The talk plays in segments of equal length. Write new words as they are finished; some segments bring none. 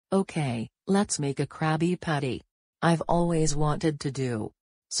Okay, let's make a Krabby Patty. I've always wanted to do.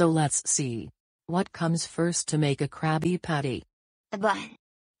 So let's see. What comes first to make a Krabby Patty? A bun.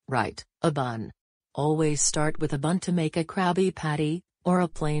 Right, a bun. Always start with a bun to make a Krabby Patty, or a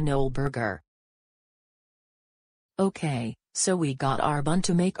plain old burger. Okay, so we got our bun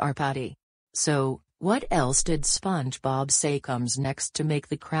to make our patty. So, what else did SpongeBob say comes next to make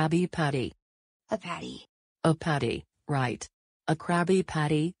the Krabby Patty? A patty. A patty, right. A Krabby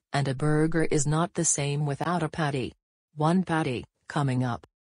Patty and a burger is not the same without a patty. One patty, coming up.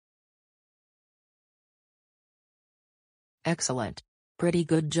 Excellent. Pretty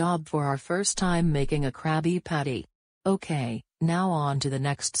good job for our first time making a Krabby Patty. Okay, now on to the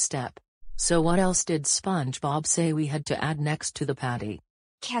next step. So what else did SpongeBob say we had to add next to the patty?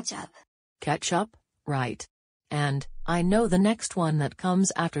 Ketchup. Ketchup, right. And, I know the next one that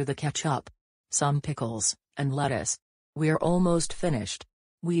comes after the ketchup. Some pickles, and lettuce. We're almost finished.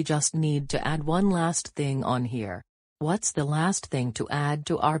 We just need to add one last thing on here. What's the last thing to add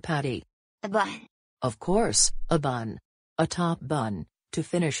to our patty? A bun. Of course, a bun. A top bun, to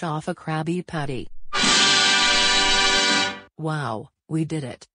finish off a Krabby Patty. Wow, we did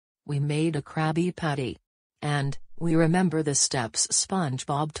it. We made a Krabby Patty. And, we remember the steps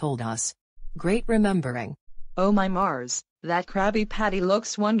SpongeBob told us. Great remembering. Oh my Mars, that Krabby Patty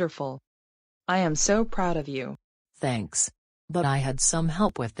looks wonderful. I am so proud of you. Thanks. But I had some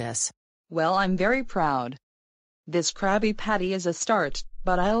help with this. Well, I'm very proud. This Krabby Patty is a start,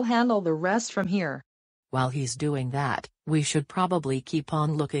 but I'll handle the rest from here. While he's doing that, we should probably keep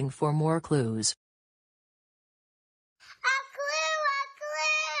on looking for more clues. A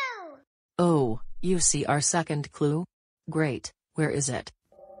clue! Oh, you see our second clue? Great, where is it?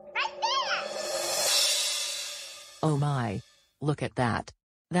 Right there! Oh my. Look at that.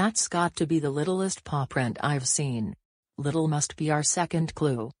 That's got to be the littlest paw print I've seen. Little must be our second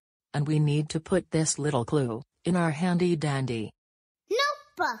clue. And we need to put this little clue in our handy dandy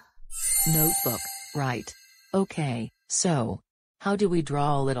notebook, right. Okay, so how do we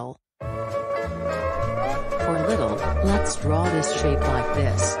draw little? For little, let's draw this shape like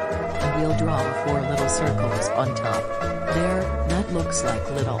this. And we'll draw 4 little circles on top. There, that looks like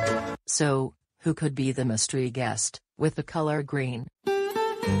little. So, who could be the mystery guest, with the color green?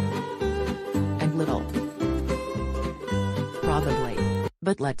 And little. Probably.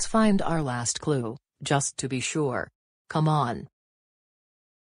 But let's find our last clue, just to be sure. Come on,